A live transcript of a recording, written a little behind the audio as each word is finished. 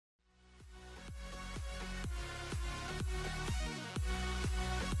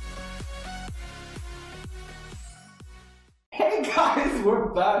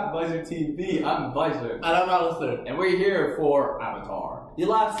We're back, Visor TV. I'm Visor. And I'm Alistair. And we're here for Avatar. The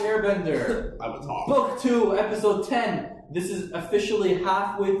Last Airbender. Avatar. Book 2, Episode 10. This is officially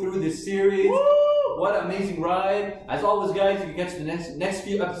halfway through this series. Woo! What an amazing ride. As always, guys, you can catch the next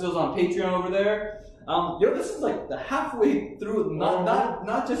few episodes on Patreon over there. This is like the halfway through,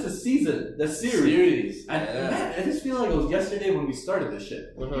 not just a season, the series. And man, I just feel like it was yesterday when we started this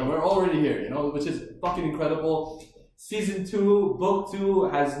shit. And we're already here, which is fucking incredible. Season 2, Book 2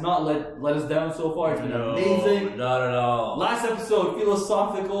 has not let us down so far. It's been amazing. Not at all. Last episode,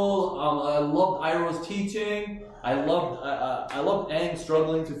 philosophical. I loved Iroh's teaching. I loved Aang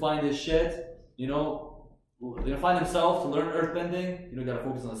struggling to find his shit. Find himself to learn earthbending. You gotta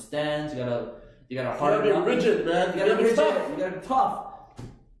focus on the stands. You gotta harden up. Be rigid, man. You gotta be rigid. You gotta be tough.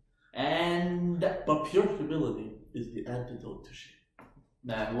 But pure humility is the antidote to shit.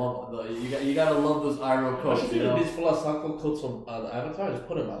 Man, you gotta love those Iroh quotes. These philosophical quotes from Avatar, just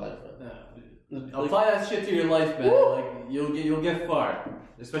put in my life, man. Apply that shit to your life, man. Woo! Like you'll get far,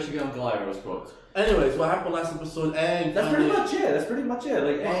 especially Uncle Iroh's quotes. Anyways, what happened last episode? And That's pretty much it.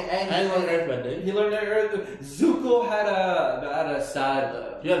 Like Aang learned earthbending. He learned earthbending. Zuko had a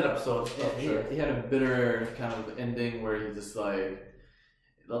sad. He had an episode. He had a bitter kind of ending where he just like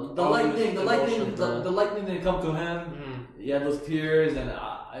the lightning didn't come to him. He had those tears, and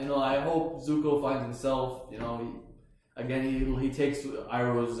I hope Zuko finds himself. He takes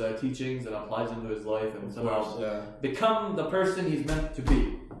Iroh's teachings and applies them to his life, and somehow become the person he's meant to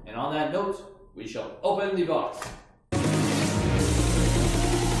be. And on that note, we shall open the box.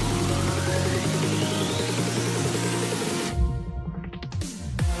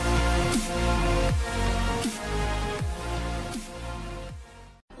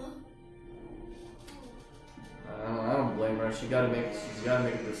 I don't blame her. She's gotta make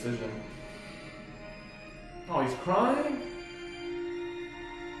a decision. Oh, he's crying?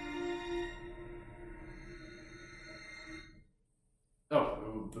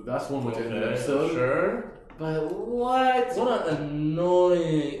 Oh, that's one way to end the episode. Sure. But what? What an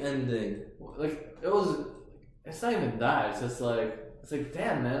annoying ending. Like, it's not even that. It's just like,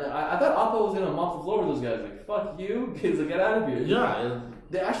 damn, man. I thought Appa was gonna mop the floor with those guys. Like, fuck you, kids, like, get out of here. Yeah.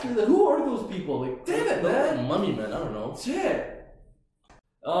 They actually, like, who are those people? Like, damn it, man. Mummy, man, I don't know. Shit.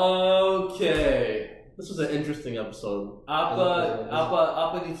 Okay. This was an interesting episode.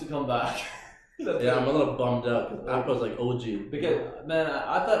 Appa needs to come back. Yeah, I'm a little bummed out because Appa's like OG. Because man,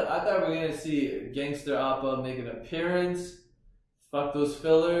 I thought we were gonna see Gangster Appa make an appearance, fuck those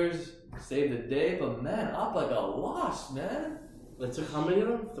fillers, save the day. But man, Appa got lost, man. It took how many of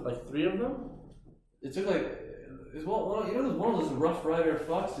them? Like 3 of them? It took like one of those Rough Rider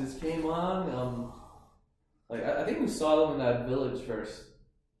fucks just came on. I think we saw them in that village first.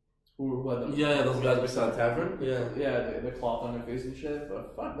 Those guys we saw at tavern. The cloth on their face and shit.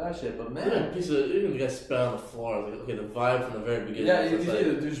 But fuck that shit. But man, even the guy spit on the floor. Like, okay, the vibe from the very beginning. Yeah, you can see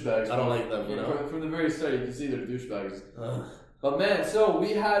the douchebags. I don't like them. From the very start, you can see they're douchebags. But man, so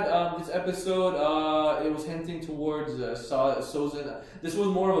we had this episode. It was hinting towards Sozin. This was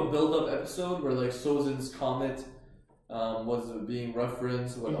more of a build-up episode where like Sozin's comet was being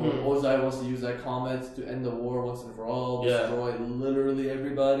referenced. When Ozai wants to use that comet to end the war once and for all, destroy literally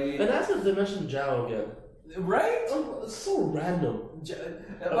everybody. And that's if they mentioned Zhao again. Right? It's so random.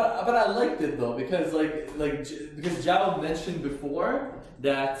 But I liked it though because because Zhao mentioned before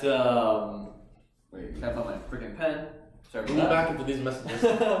that wait, can't find my freaking pen. Sorry about that. Back into these messages.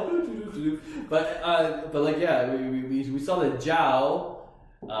 but we saw that Zhao.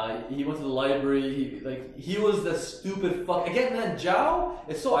 He went to the library. He was the stupid fuck. Again, man, Zhao.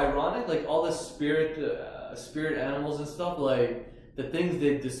 It's so ironic. Like all the spirit animals and stuff. Like the things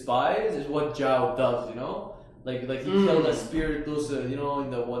they despise is what Zhao does. Like he killed a spirit close to in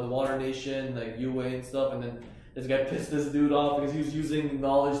the Water Nation, like Yue and stuff. And then this guy pissed this dude off because he was using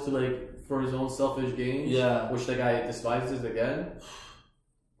knowledge to for his own selfish gains. Yeah, which the guy despises again.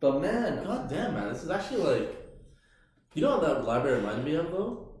 But man, god damn, man, this is actually you know what that library reminded me of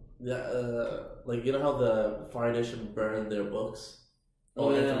though? Yeah, you know how the Fire Nation burned their books?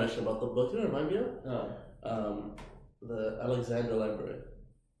 Information about the book. You know what it reminded me of? The Alexander Library.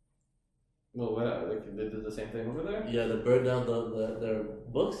 Well, they did the same thing over there? Yeah, they burned down their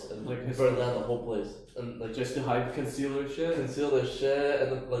books and burned down the whole place. And just to conceal their shit? Conceal their shit,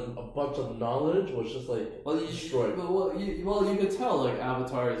 and then a bunch of knowledge was just destroyed. You could tell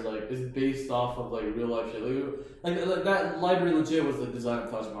Avatar is based off of real life shit. Like that library legit was the design of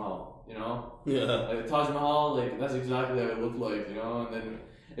Taj Mahal, Yeah. Taj Mahal, that's exactly how it looked like, and then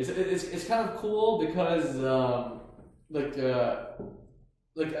it's kind of cool because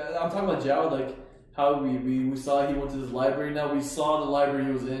I'm talking about Zhao, how we saw he went to this library. Now we saw the library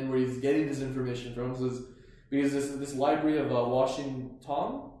he was in, where he's getting this information from. So because this library of Washington.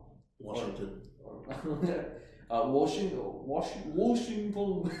 Washington. Washington. I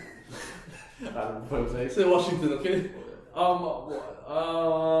don't know what I'm saying. Say Washington, okay?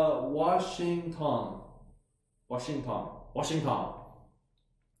 Washington.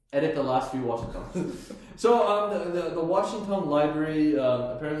 Edit the last few Washingtons. So the Washington Library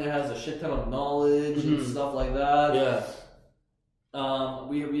apparently has a shit ton of knowledge and stuff like that. Yeah.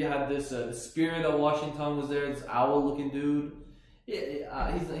 We had this the spirit of Washington was there. This owl-looking dude.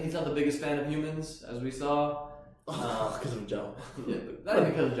 He's not the biggest fan of humans, as we saw. Because of Joe. Yeah, not even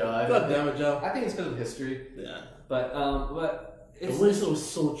because of Joe. God damn it, Joe. I think it's because of history. Yeah. But it's was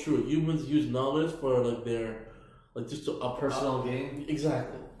so true. Humans use knowledge for like their just to personal gain.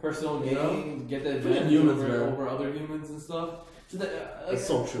 Exactly. Personal gain, get the advantage over other humans and stuff. So it's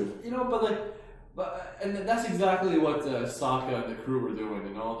so true. You know, and that's exactly what Sokka and the crew were doing.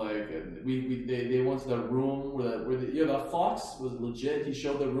 You know, like they went to the room where the fox was legit. He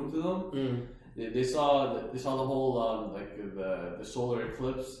showed the room to them. They saw the whole the solar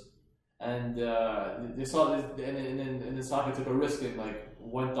eclipse, and they saw this, and then Sokka took a risk and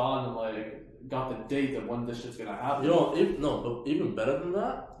went on and got the date of when this shit's gonna happen. But even better than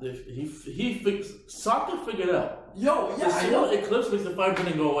that, Sokka figured out. The solar eclipse makes the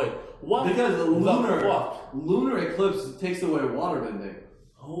firebending go away. What? Because the lunar eclipse takes away waterbending.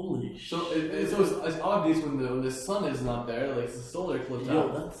 Holy shit! So it's obvious when the sun is not there, like the solar eclipse.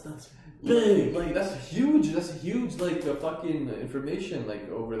 That's big. That's huge. That's huge. Fucking information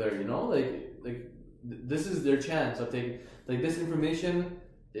over there. You know, this is their chance of taking this information.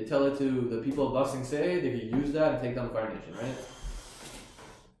 They tell it to the people of Ba Sing Se. They can use that and take down the Fire Nation, right?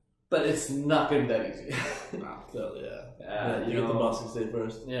 But it's not gonna be that easy. You get the Ba Sing Se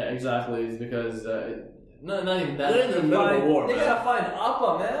first. Yeah, exactly. It's because not even that. They're in the middle of war. They gotta find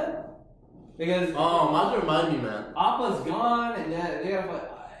Appa, man. Because Might remind me, man. Appa's gone, and they gotta find.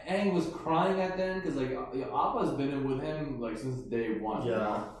 Aang was crying at them because Appa's been with him since day one. Yeah. You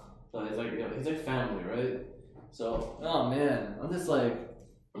know? So it's it's family, right? So man, I'm just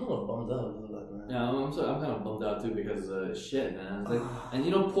I'm a little bummed out because of that, man. Yeah, I'm kind of bummed out too because shit, man. And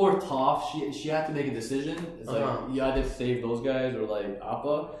poor Toph, she had to make a decision. It's you either save those guys or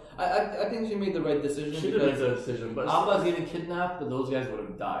Appa. I think she made the right decision. She did make the decision, but Appa's getting kidnapped, but those guys would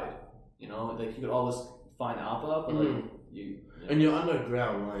have died. You know, you could always find Appa, but and you're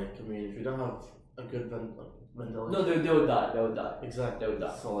underground. If you don't have a good ventilation, no, they would die. They would die. Exactly, they would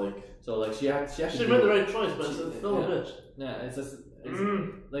die. So she actually made the right choice, but it's still a bitch. Yeah, it's just.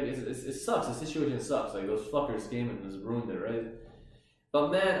 It sucks. The situation sucks. Those fuckers came and just ruined it, right?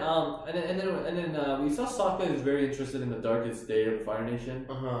 But man, and then we saw Sokka is very interested in the darkest day of the Fire Nation.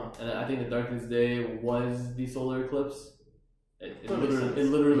 And I think the darkest day was the solar eclipse. It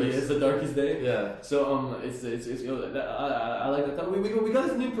literally is the darkest day. Yeah. So I like that. We got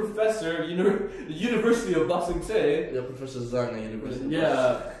this new professor, the University of Ba Sing Se. Yeah, Professor Zhang at University.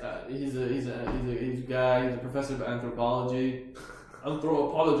 Yeah, he's a guy. He's a professor of anthropology. But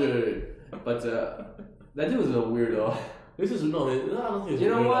that dude was a weirdo. I don't think he's You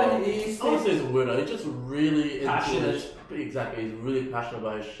know weirdo. what? I don't say he's a weirdo. He's just really passionate. Exactly, he's really passionate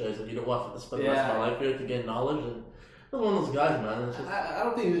about his shit. He's you know what? I have to spend the rest of my life here to gain knowledge. And he's one of those guys, man. Just, I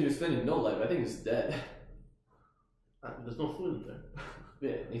don't think he's spending no life. I think he's dead. There's no food in there.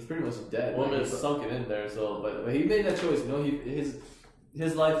 Yeah, he's pretty much dead. He's sunken in there. So, but he made that choice.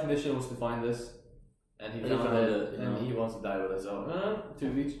 His life mission was to find this. And he found it, and he wants to die with it. So, to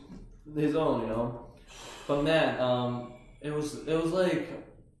each his own, But man, it was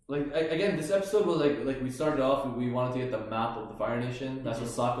again. This episode was we started off. We wanted to get the map of the Fire Nation. That's what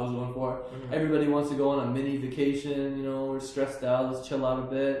Sokka was going for. Everybody wants to go on a mini vacation. We're stressed out. Let's chill out a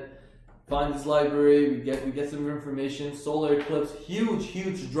bit. Find this library. We get some information. Solar eclipse.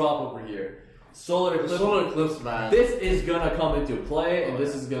 Huge drop over here. Solar eclipse, man. This is gonna come into play, and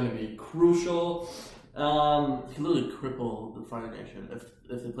this is gonna be crucial. It can literally cripple the Fire Nation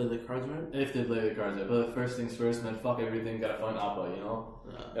if they play the cards right. If they play the cards right, but first things first, man. Fuck everything. Gotta find Appa,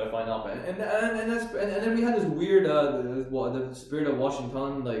 Gotta find Appa, and then we had this weird the spirit of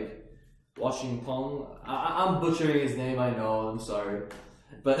Washington, Washington. I'm butchering his name. I know. I'm sorry,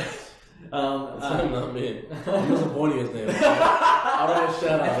 but it's not me. I'm disappointing his name. Alright,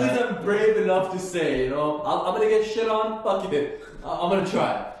 shut up. At least I'm brave enough to say, I'm gonna get shit on. Fuck it. I'm gonna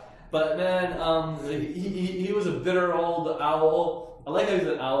try. But man, he was a bitter old owl. I like how he's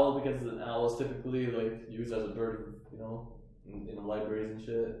an owl because an owl is typically used as a bird, in the libraries and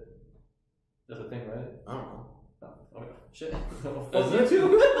shit. That's a thing, right? I don't know. Oh, shit. Is it?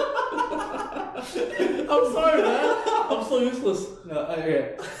 too? I'm sorry, man. I'm so useless. No,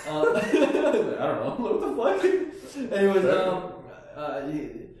 okay. I don't know. What the fuck? Anyways,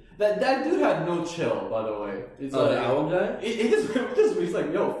 that dude had no chill, by the way. It's the owl guy? He's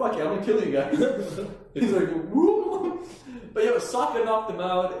like, yo, fuck it, I'm gonna kill you guys. He's like, whoop. But yo, Sokka knocked him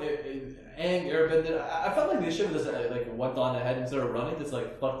out. Aang Airbender. I felt like they should have just went on ahead instead of running, just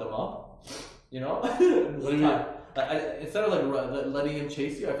like fucked them up. You know? What do you mean? Instead of like letting him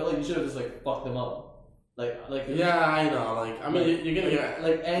chase you, I felt like you should have just like fucked them up. Yeah, I know. Like, I mean, you're gonna get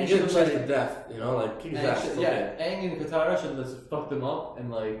like Aang you're should gonna have chase to death. You know, like kick his ass. Yeah, Aang and Katara should have just fucked them up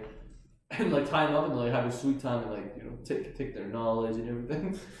and tie them up and like have a sweet time and like, you know, take their knowledge and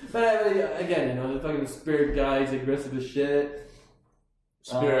everything. But again, you know, the fucking spirit guy's aggressive as shit.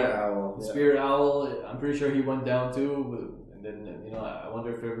 Spirit owl. Spirit owl. I'm pretty sure he went down too. And then, you know, I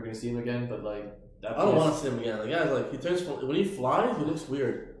wonder if we're ever gonna see him again. But like, I don't want to see him again. The guy's like, he turns when he flies, he looks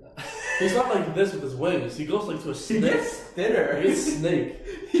weird. He's not like this with his wings. He goes like to a snake. He gets thinner. He's a snake.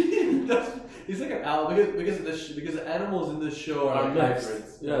 He's like an owl because the animals in this show are mixed.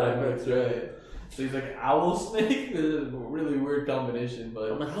 hybrids. Yeah, they're mixed, right. So he's like an owl snake. It's a really weird combination,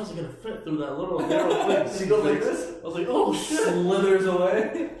 but I'm like, how's he gonna fit through that little narrow thing? He goes like this. I was like, oh shit! Slithers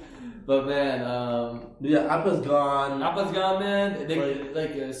away. But man, yeah, Appa's gone. Appa's gone, man.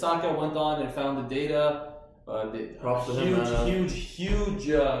 Sokka went on and found the data. Huge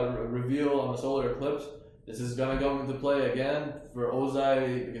reveal on the solar eclipse. This is gonna go into play again for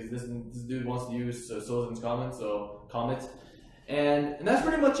Ozai because this dude wants to use Sozin's comet, and that's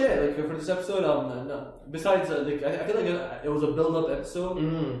pretty much it. Like for this episode, besides I feel like it was a build-up episode.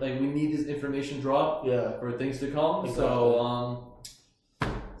 Like we need this information drop for things to come. Exactly. So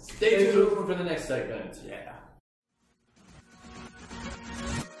stay tuned for the next segment. Yeah.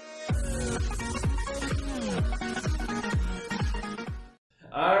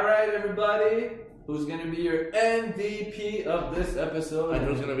 Alright, everybody. Who's going to be your MVP of this episode? I know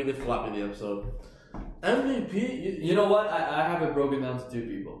who's going to be the flop of the episode. MVP? You know what? I have it broken down to two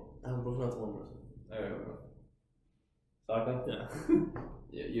people. I have it broken down to one person. Alright, Sokka?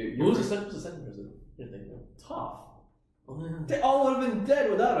 Yeah. Who's the second person? You're thinking. Toph. Oh, yeah. They all would have been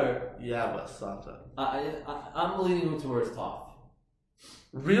dead without her. Yeah, but Sokka. I'm leaning towards Toph.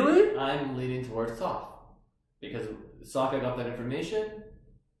 Really? I'm leaning towards Toph. Because Sokka got that information.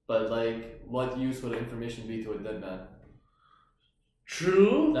 But like, what use would information be to a dead man?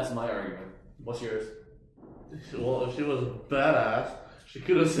 True. That's my argument. What's yours? Well, if she was badass, she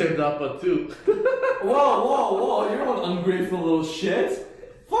could have saved Appa too. Whoa! You're one ungrateful little shit.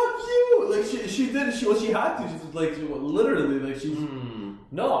 Fuck you! Like she did what she had to. She was like literally like she.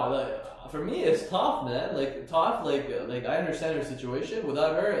 No, like for me it's Toph, man. Like Toph, like I understand her situation.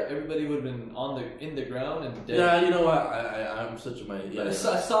 Without her, everybody would have been in the ground and dead. Yeah, you know what? I'm such a man. Yeah.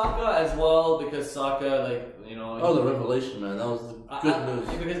 Sokka as well because Sokka, like you know. Oh, the revelation, man. That was good news.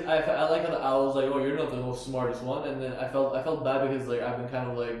 Because I like how the owl's like, oh, you're not the most smartest one, and then I felt bad because like I've been kind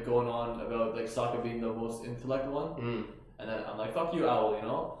of like going on about like Sokka being the most intellect one, and then I'm like, fuck you, owl, you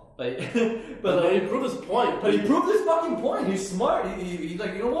know. But he proved his point. But he proved his fucking point. He's smart. He's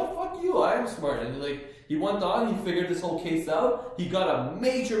like, you know what? Fuck you. I am smart. And like he went on. He figured this whole case out. He got a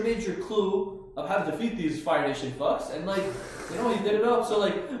major clue of how to defeat these Fire Nation fucks. And like, you know, he did it up. So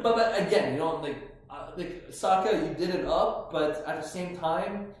like, but again, you know, like Sokka, you did it up. But at the same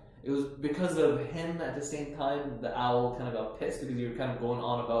time, it was because of him. At the same time, the owl kind of got pissed because you were kind of going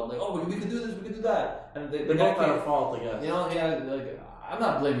on about like, oh, we could do this, we could do that. And they both had a fault, I guess. You know, like. I'm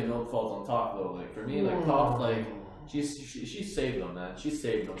not blaming no fault on Toph though. Like for me, like Toph, like she saved them, man. She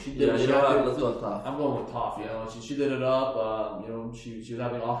saved them. She did. Yeah, you know what? Let's go with Toph. I'm going with Toph. You know, she did it up. You know, she was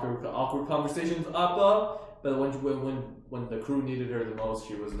having awkward conversations with Appa, but when the crew needed her the most,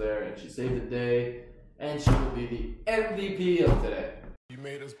 she was there and she saved the day, and she will be the MVP of today. You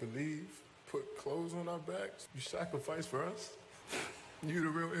made us believe, put clothes on our backs, you sacrificed for us. You the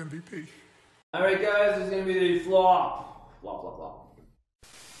real MVP. All right, guys, it's gonna be the flop. Flop.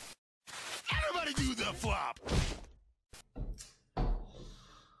 Everybody do the flop.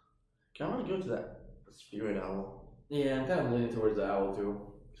 I want to go to that spirit owl. Yeah, I'm kind of leaning towards the owl too.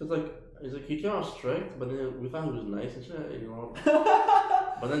 Cause like he came out strict, but then we thought he was nice and shit, you know.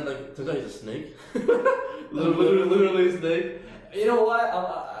 But then like turns out he's a snake. literally a snake. You know what?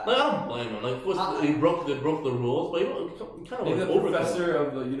 I don't blame him. Like, of course, they broke the rules, but you know, kind of maybe like the professor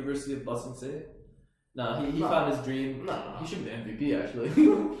of the University of Boston City. No, he found his dream. No. He should be the MVP actually.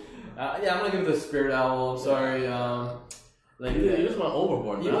 Yeah, I'm gonna give it the spirit owl. I'm sorry. Like you just went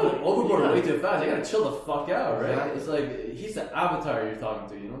overboard. You know, overboard way too fast. I gotta chill the fuck out, right? Exactly. It's like he's the avatar you're talking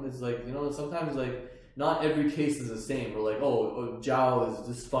to. You know, it's like sometimes like not every case is the same. We're like, oh Zhao is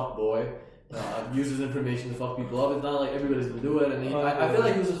this fuck boy. Uses information to fuck people up. It's not like everybody's gonna do it, and I feel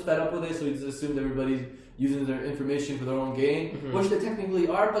like he was just fed up with it, so he just assumed everybody's using their information for their own gain, which they technically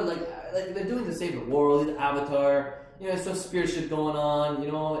are. But like they're doing to save the world. He's Avatar, you know, some spirit shit going on, you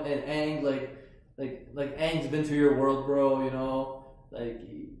know. And Aang, like Aang's been to your world, bro. You know, like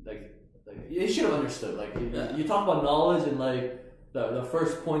you should have understood. Like you talk about knowledge and like. The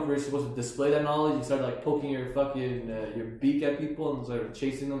first point where you're supposed to display that knowledge, you start like poking your fucking your beak at people and sort of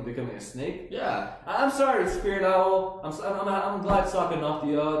chasing them, becoming a snake. Yeah. I'm sorry, Spirit Owl. I'm glad Sokka knocked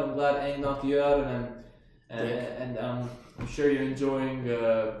you out. I'm glad Aang knocked you out, and I'm sure you're enjoying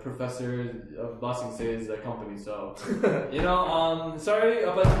Professor of Bossing Say's company. So you know, sorry,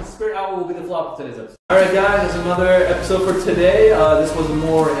 but Spirit Owl will be the flop of today's episode. Alright guys, that's another episode for today. This was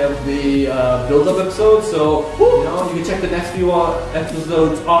more of the build-up episode, so you know, you can check the next few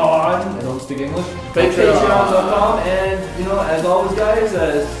episodes on, I don't speak English, patreon.com, and you know, as always guys,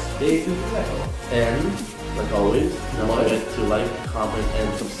 stay tuned for that. And like always, don't forget to like, comment,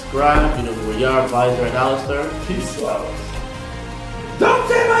 and subscribe. You know who we are, Visor and Alistair. Peace out. Don't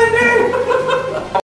say my name!